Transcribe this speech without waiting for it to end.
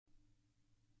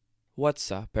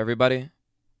What's up, everybody?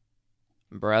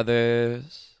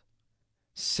 Brothers,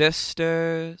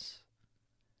 sisters,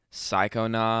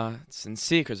 psychonauts, and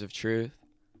seekers of truth.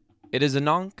 It is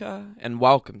Ananka, and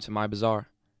welcome to my bazaar.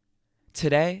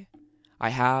 Today, I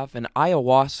have an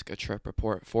ayahuasca trip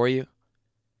report for you.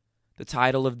 The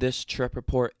title of this trip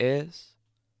report is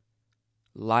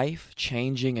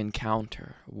Life-Changing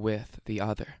Encounter with the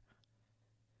Other,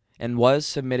 and was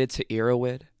submitted to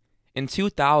Erowid in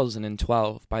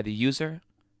 2012 by the user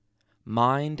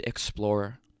Mind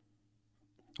Explorer.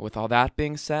 With all that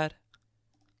being said,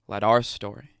 let our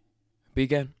story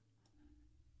begin.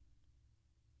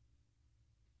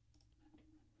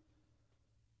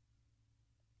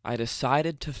 I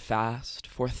decided to fast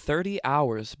for 30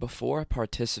 hours before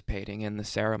participating in the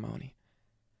ceremony.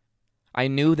 I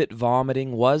knew that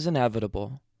vomiting was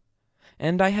inevitable,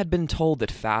 and I had been told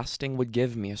that fasting would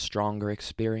give me a stronger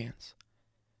experience.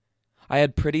 I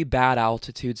had pretty bad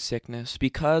altitude sickness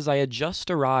because I had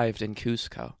just arrived in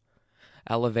Cusco,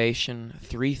 elevation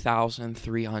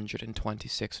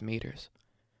 3,326 meters.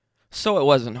 So it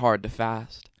wasn't hard to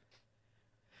fast.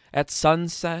 At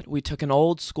sunset, we took an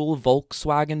old-school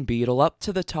Volkswagen Beetle up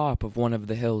to the top of one of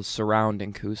the hills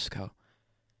surrounding Cusco.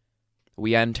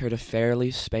 We entered a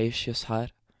fairly spacious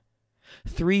hut.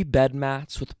 3 bed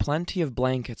mats with plenty of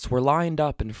blankets were lined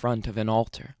up in front of an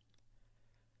altar.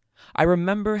 I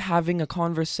remember having a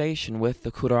conversation with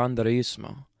the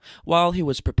curanderismo while he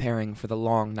was preparing for the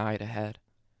long night ahead.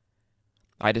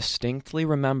 I distinctly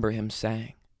remember him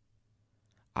saying,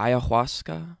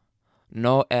 "Ayahuasca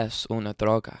no es una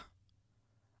droga.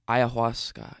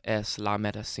 Ayahuasca es la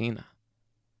medicina."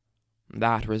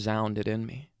 That resounded in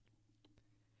me.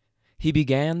 He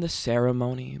began the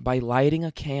ceremony by lighting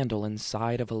a candle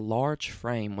inside of a large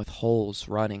frame with holes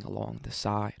running along the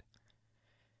side.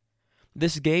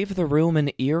 This gave the room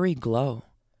an eerie glow,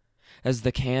 as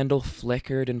the candle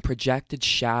flickered and projected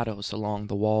shadows along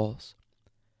the walls.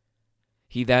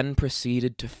 He then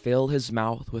proceeded to fill his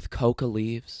mouth with coca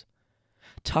leaves,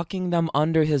 tucking them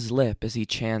under his lip as he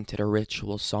chanted a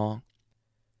ritual song.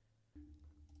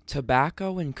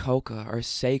 Tobacco and coca are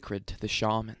sacred to the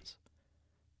shamans,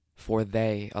 for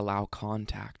they allow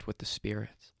contact with the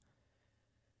spirits.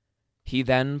 He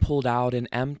then pulled out an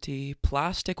empty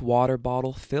plastic water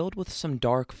bottle filled with some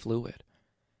dark fluid,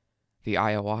 the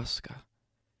ayahuasca.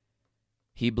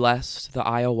 He blessed the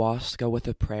ayahuasca with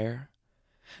a prayer,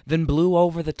 then blew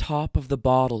over the top of the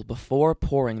bottle before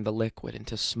pouring the liquid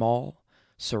into small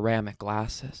ceramic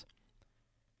glasses.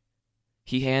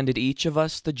 He handed each of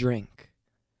us the drink,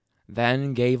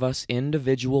 then gave us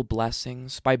individual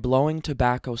blessings by blowing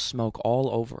tobacco smoke all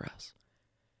over us.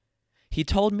 He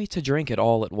told me to drink it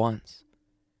all at once.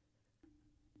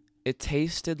 It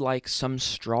tasted like some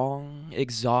strong,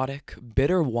 exotic,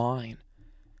 bitter wine,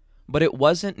 but it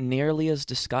wasn't nearly as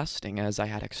disgusting as I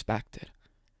had expected.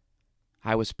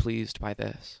 I was pleased by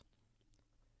this.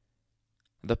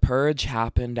 The purge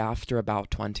happened after about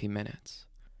 20 minutes.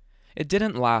 It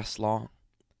didn't last long.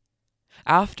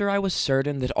 After I was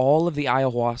certain that all of the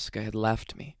ayahuasca had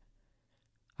left me,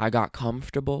 I got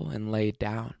comfortable and laid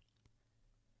down.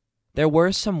 There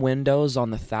were some windows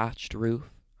on the thatched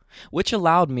roof, which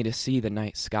allowed me to see the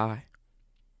night sky.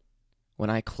 When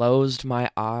I closed my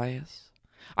eyes,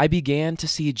 I began to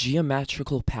see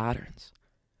geometrical patterns,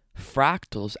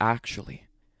 fractals actually,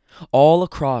 all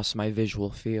across my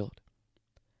visual field.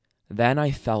 Then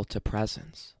I felt a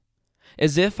presence,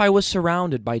 as if I was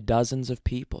surrounded by dozens of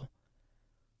people.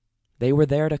 They were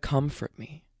there to comfort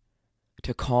me,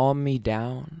 to calm me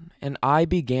down, and I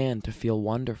began to feel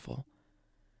wonderful.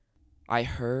 I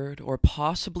heard or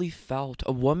possibly felt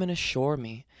a woman assure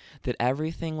me that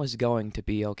everything was going to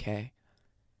be okay,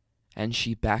 and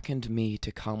she beckoned me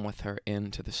to come with her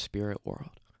into the spirit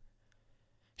world.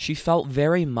 She felt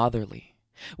very motherly,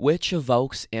 which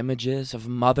evokes images of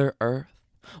Mother Earth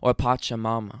or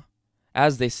Pachamama,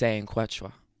 as they say in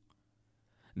Quechua.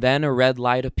 Then a red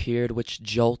light appeared which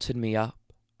jolted me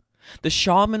up. The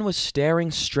shaman was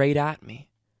staring straight at me,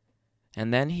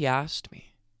 and then he asked me,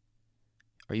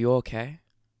 "Are you okay?"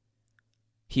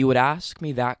 He would ask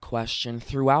me that question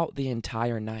throughout the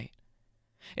entire night.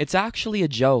 It's actually a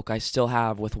joke I still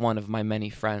have with one of my many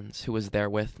friends who was there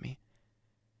with me.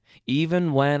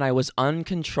 Even when I was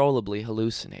uncontrollably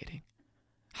hallucinating,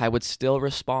 I would still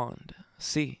respond,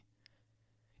 "See."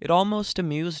 It almost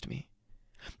amused me,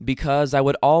 because I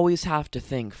would always have to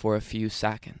think for a few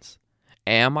seconds,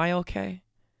 "Am I okay?"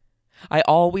 I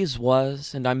always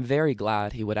was, and I'm very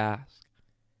glad he would ask.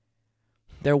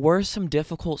 There were some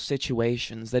difficult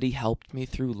situations that he helped me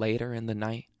through later in the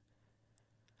night.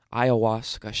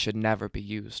 Ayahuasca should never be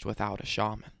used without a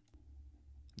shaman.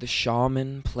 The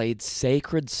shaman played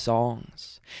sacred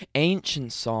songs,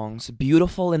 ancient songs,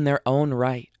 beautiful in their own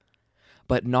right,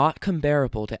 but not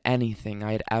comparable to anything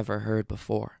I had ever heard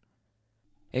before,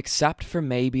 except for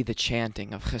maybe the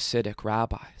chanting of Hasidic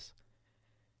rabbis.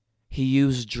 He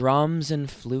used drums and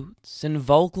flutes and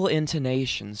vocal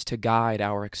intonations to guide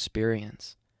our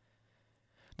experience.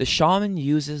 The shaman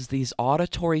uses these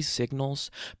auditory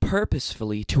signals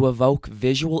purposefully to evoke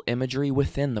visual imagery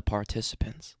within the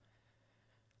participants.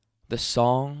 The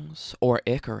songs, or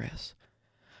Icarus,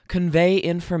 convey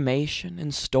information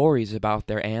and stories about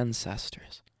their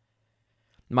ancestors.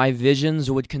 My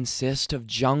visions would consist of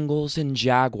jungles and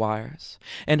jaguars,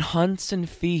 and hunts and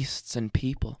feasts and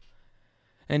people,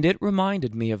 and it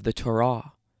reminded me of the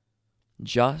Torah,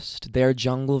 just their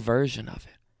jungle version of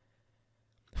it.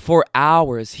 For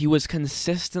hours he was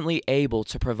consistently able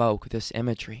to provoke this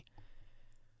imagery.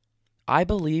 I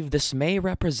believe this may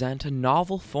represent a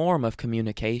novel form of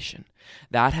communication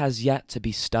that has yet to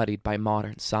be studied by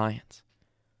modern science.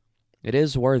 It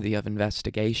is worthy of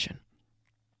investigation.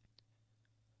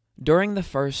 During the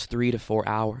first 3 to 4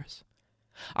 hours,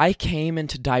 I came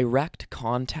into direct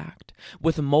contact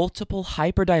with multiple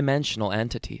hyperdimensional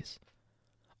entities,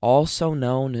 also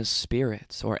known as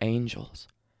spirits or angels.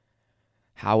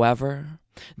 However,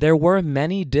 there were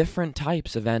many different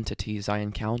types of entities I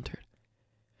encountered,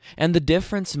 and the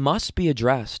difference must be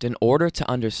addressed in order to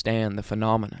understand the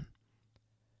phenomenon.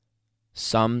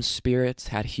 Some spirits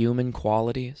had human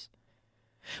qualities,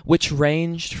 which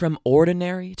ranged from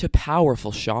ordinary to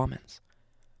powerful shamans.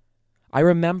 I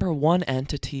remember one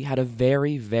entity had a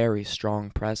very, very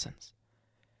strong presence.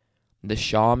 The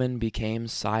shaman became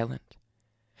silent,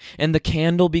 and the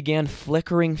candle began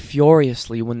flickering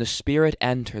furiously when the spirit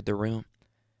entered the room.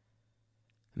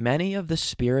 Many of the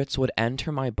spirits would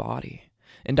enter my body,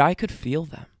 and I could feel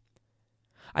them.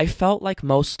 I felt like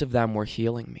most of them were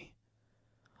healing me,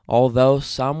 although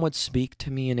some would speak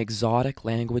to me in exotic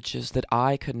languages that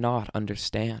I could not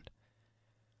understand.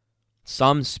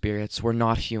 Some spirits were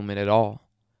not human at all,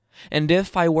 and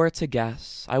if I were to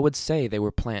guess, I would say they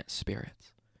were plant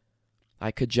spirits. I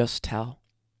could just tell.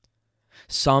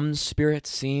 Some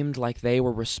spirits seemed like they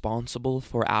were responsible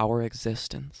for our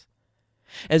existence,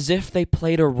 as if they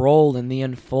played a role in the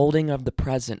unfolding of the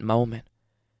present moment.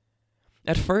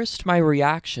 At first, my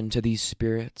reaction to these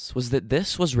spirits was that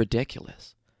this was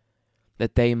ridiculous,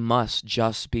 that they must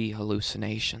just be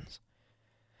hallucinations.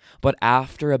 But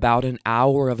after about an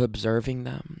hour of observing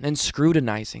them and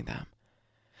scrutinizing them,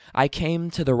 I came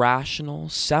to the rational,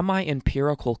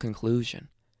 semi-empirical conclusion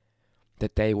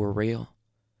that they were real.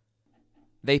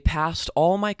 They passed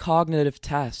all my cognitive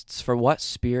tests for what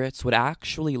spirits would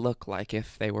actually look like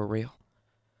if they were real.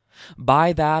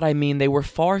 By that I mean they were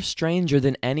far stranger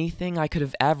than anything I could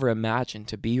have ever imagined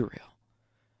to be real.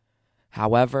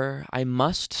 However, I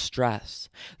must stress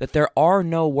that there are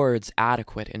no words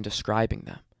adequate in describing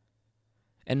them,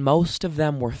 and most of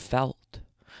them were felt,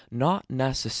 not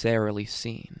necessarily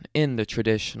seen, in the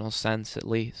traditional sense at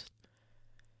least.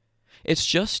 It's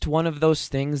just one of those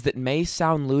things that may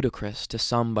sound ludicrous to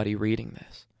somebody reading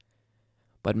this,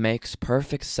 but makes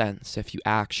perfect sense if you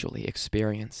actually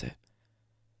experience it.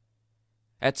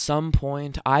 At some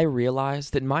point, I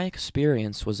realized that my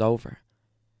experience was over.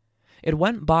 It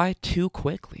went by too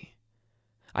quickly.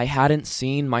 I hadn't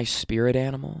seen my spirit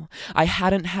animal. I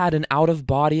hadn't had an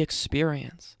out-of-body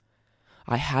experience.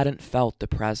 I hadn't felt the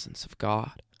presence of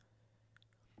God.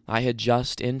 I had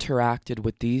just interacted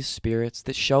with these spirits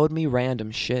that showed me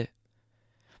random shit.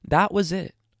 That was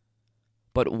it.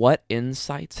 But what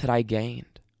insights had I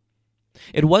gained?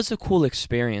 It was a cool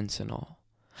experience and all,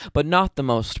 but not the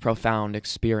most profound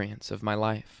experience of my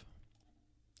life.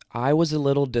 I was a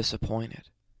little disappointed.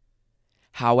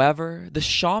 However, the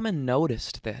shaman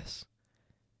noticed this.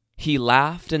 He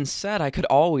laughed and said I could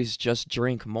always just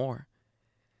drink more.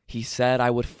 He said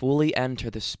I would fully enter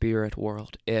the spirit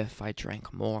world if I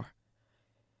drank more.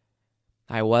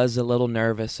 I was a little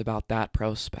nervous about that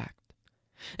prospect,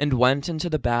 and went into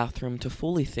the bathroom to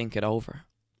fully think it over.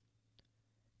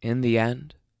 In the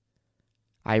end,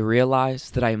 I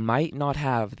realized that I might not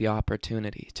have the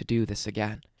opportunity to do this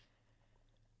again.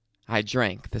 I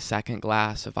drank the second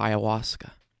glass of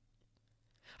ayahuasca.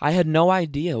 I had no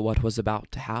idea what was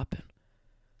about to happen.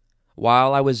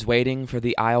 While I was waiting for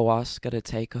the ayahuasca to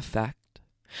take effect,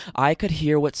 I could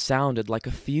hear what sounded like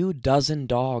a few dozen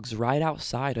dogs right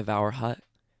outside of our hut.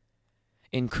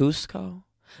 In Cusco,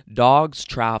 dogs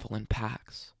travel in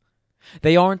packs.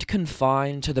 They aren't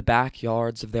confined to the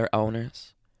backyards of their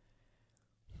owners.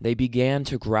 They began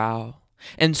to growl,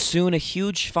 and soon a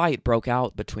huge fight broke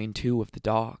out between two of the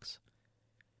dogs.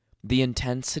 The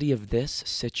intensity of this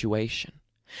situation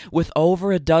with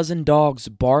over a dozen dogs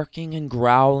barking and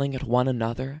growling at one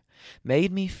another,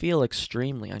 made me feel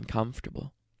extremely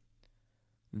uncomfortable.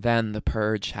 Then the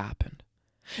purge happened,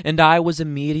 and I was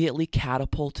immediately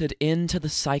catapulted into the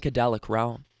psychedelic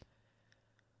realm.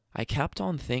 I kept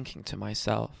on thinking to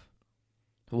myself,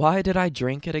 why did I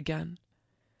drink it again?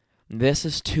 This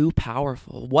is too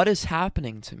powerful. What is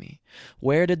happening to me?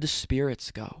 Where did the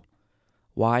spirits go?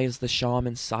 Why is the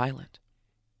shaman silent?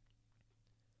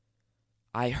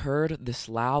 I heard this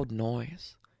loud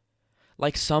noise,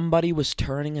 like somebody was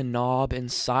turning a knob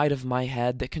inside of my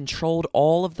head that controlled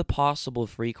all of the possible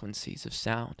frequencies of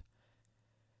sound.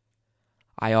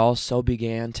 I also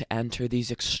began to enter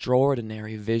these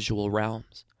extraordinary visual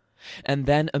realms, and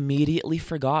then immediately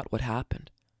forgot what happened.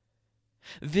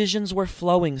 Visions were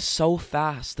flowing so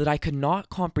fast that I could not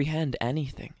comprehend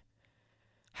anything.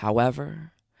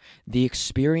 However, the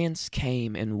experience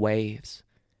came in waves,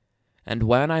 and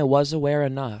when I was aware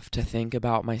enough to think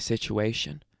about my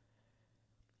situation,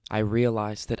 I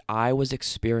realized that I was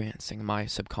experiencing my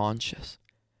subconscious.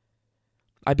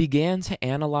 I began to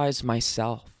analyze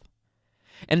myself,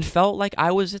 and felt like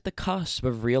I was at the cusp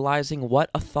of realizing what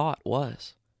a thought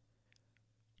was.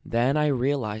 Then I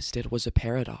realized it was a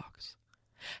paradox.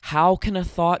 How can a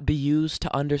thought be used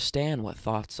to understand what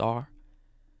thoughts are?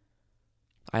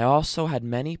 I also had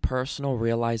many personal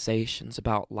realizations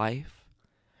about life,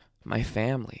 my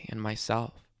family, and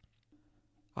myself.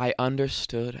 I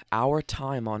understood our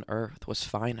time on Earth was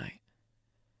finite.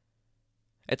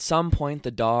 At some point,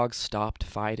 the dogs stopped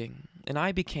fighting, and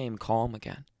I became calm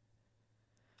again.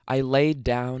 I laid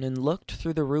down and looked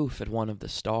through the roof at one of the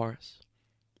stars.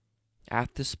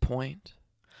 At this point,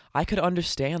 I could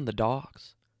understand the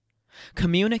dogs.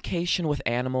 Communication with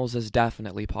animals is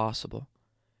definitely possible.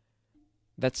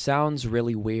 That sounds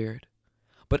really weird,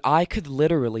 but I could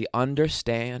literally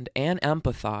understand and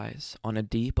empathize on a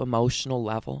deep emotional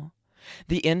level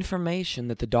the information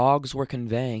that the dogs were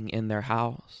conveying in their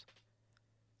howls.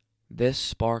 This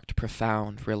sparked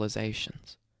profound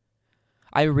realizations.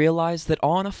 I realized that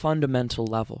on a fundamental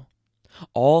level,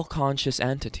 all conscious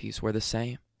entities were the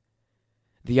same.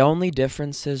 The only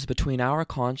differences between our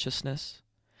consciousness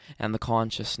and the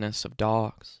consciousness of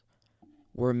dogs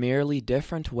were merely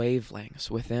different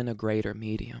wavelengths within a greater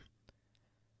medium.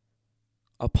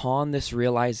 Upon this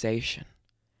realization,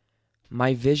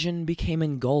 my vision became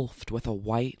engulfed with a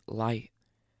white light.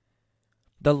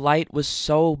 The light was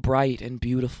so bright and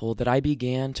beautiful that I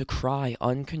began to cry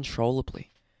uncontrollably.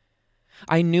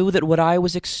 I knew that what I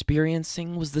was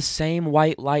experiencing was the same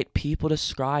white light people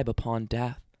describe upon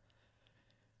death.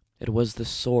 It was the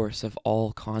source of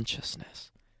all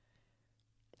consciousness.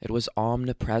 It was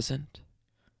omnipresent,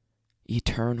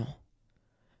 eternal,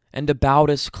 and about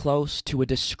as close to a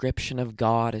description of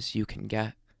God as you can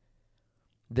get.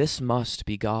 This must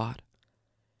be God.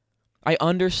 I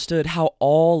understood how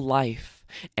all life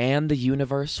and the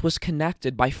universe was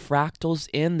connected by fractals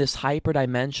in this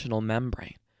hyperdimensional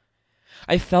membrane.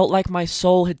 I felt like my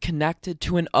soul had connected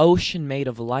to an ocean made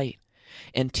of light,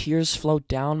 and tears flowed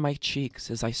down my cheeks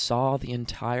as I saw the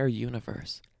entire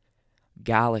universe,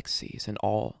 galaxies and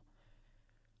all.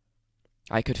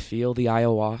 I could feel the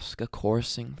ayahuasca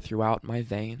coursing throughout my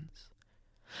veins.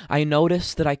 I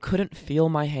noticed that I couldn't feel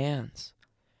my hands,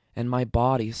 and my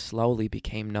body slowly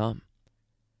became numb.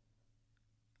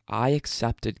 I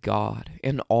accepted God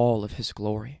in all of His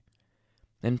glory,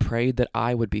 and prayed that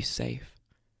I would be safe.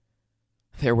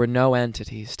 There were no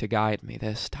entities to guide me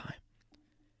this time.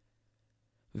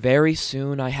 Very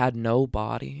soon I had no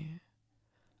body.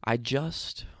 I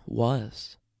just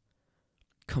was.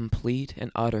 Complete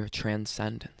and utter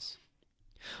transcendence.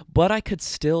 But I could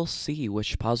still see,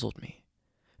 which puzzled me,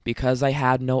 because I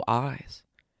had no eyes.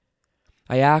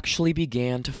 I actually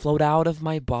began to float out of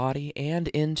my body and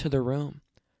into the room.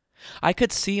 I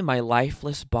could see my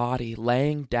lifeless body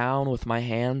laying down with my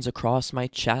hands across my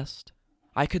chest.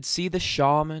 I could see the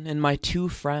shaman and my two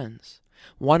friends,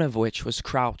 one of which was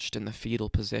crouched in the fetal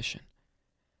position.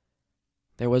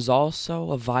 There was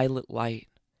also a violet light,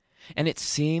 and it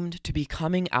seemed to be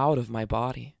coming out of my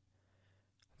body.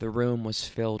 The room was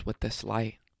filled with this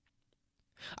light.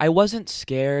 I wasn't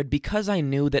scared because I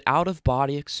knew that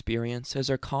out-of-body experiences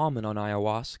are common on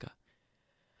ayahuasca,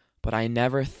 but I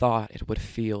never thought it would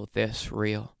feel this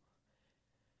real.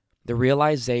 The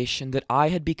realization that I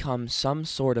had become some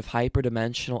sort of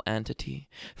hyperdimensional entity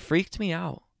freaked me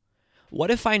out. What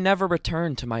if I never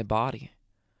returned to my body?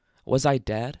 Was I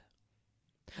dead?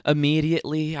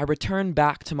 Immediately, I returned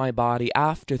back to my body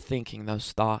after thinking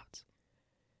those thoughts.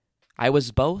 I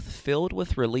was both filled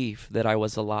with relief that I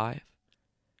was alive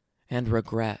and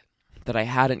regret that I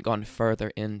hadn't gone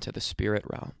further into the spirit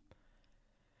realm.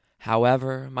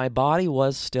 However, my body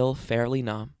was still fairly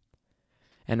numb,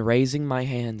 and raising my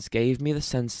hands gave me the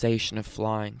sensation of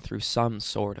flying through some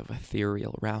sort of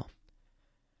ethereal realm.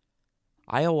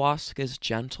 Ayahuasca is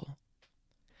gentle.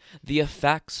 The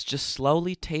effects just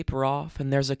slowly taper off,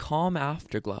 and there's a calm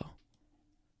afterglow.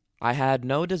 I had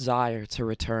no desire to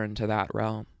return to that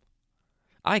realm.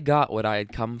 I got what I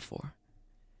had come for.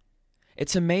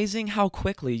 It's amazing how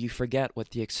quickly you forget what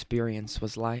the experience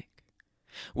was like.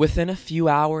 Within a few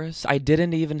hours, I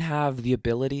didn't even have the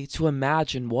ability to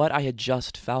imagine what I had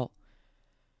just felt.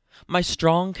 My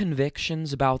strong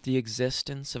convictions about the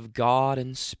existence of God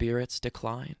and spirits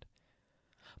declined.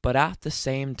 But at the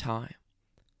same time,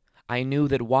 I knew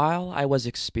that while I was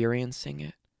experiencing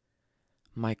it,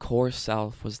 my core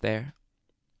self was there.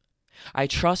 I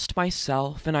trust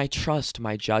myself and I trust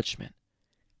my judgment,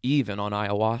 even on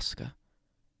ayahuasca.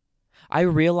 I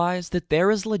realize that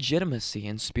there is legitimacy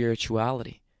in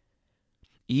spirituality.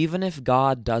 Even if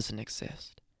God doesn't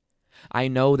exist, I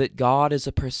know that God is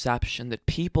a perception that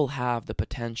people have the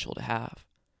potential to have.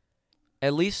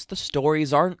 At least the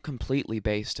stories aren't completely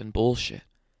based in bullshit.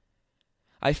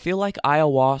 I feel like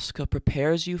ayahuasca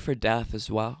prepares you for death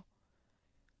as well.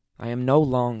 I am no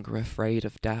longer afraid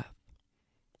of death.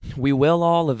 We will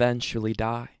all eventually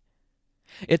die.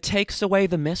 It takes away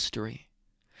the mystery,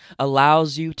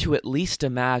 allows you to at least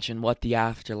imagine what the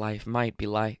afterlife might be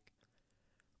like.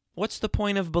 What's the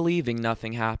point of believing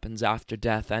nothing happens after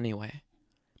death anyway?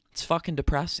 It's fucking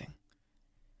depressing.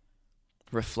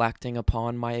 Reflecting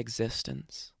upon my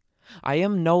existence, I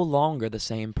am no longer the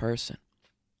same person.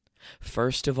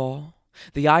 First of all,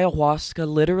 the ayahuasca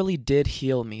literally did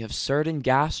heal me of certain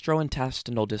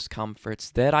gastrointestinal discomforts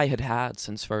that I had had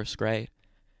since first grade.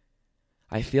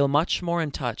 I feel much more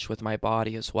in touch with my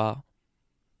body as well.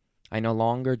 I no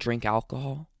longer drink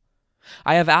alcohol.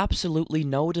 I have absolutely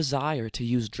no desire to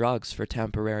use drugs for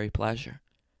temporary pleasure.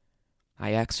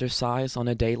 I exercise on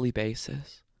a daily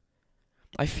basis.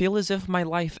 I feel as if my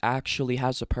life actually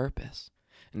has a purpose,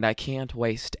 and I can't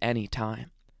waste any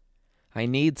time. I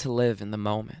need to live in the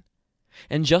moment,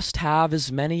 and just have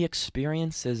as many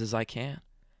experiences as I can.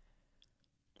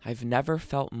 I've never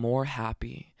felt more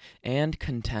happy and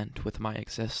content with my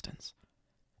existence.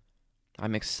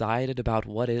 I'm excited about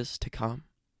what is to come,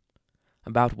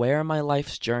 about where my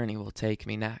life's journey will take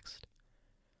me next.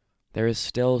 There is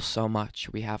still so much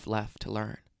we have left to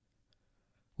learn.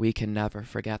 We can never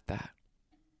forget that.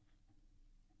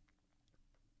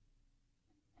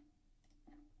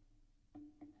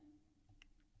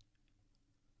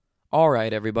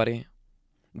 Alright, everybody.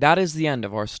 That is the end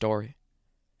of our story.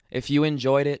 If you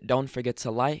enjoyed it, don't forget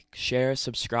to like, share,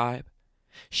 subscribe.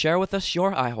 Share with us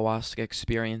your ayahuasca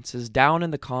experiences down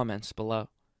in the comments below.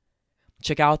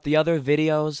 Check out the other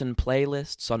videos and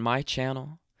playlists on my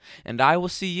channel, and I will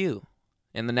see you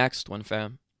in the next one,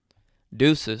 fam.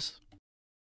 Deuces.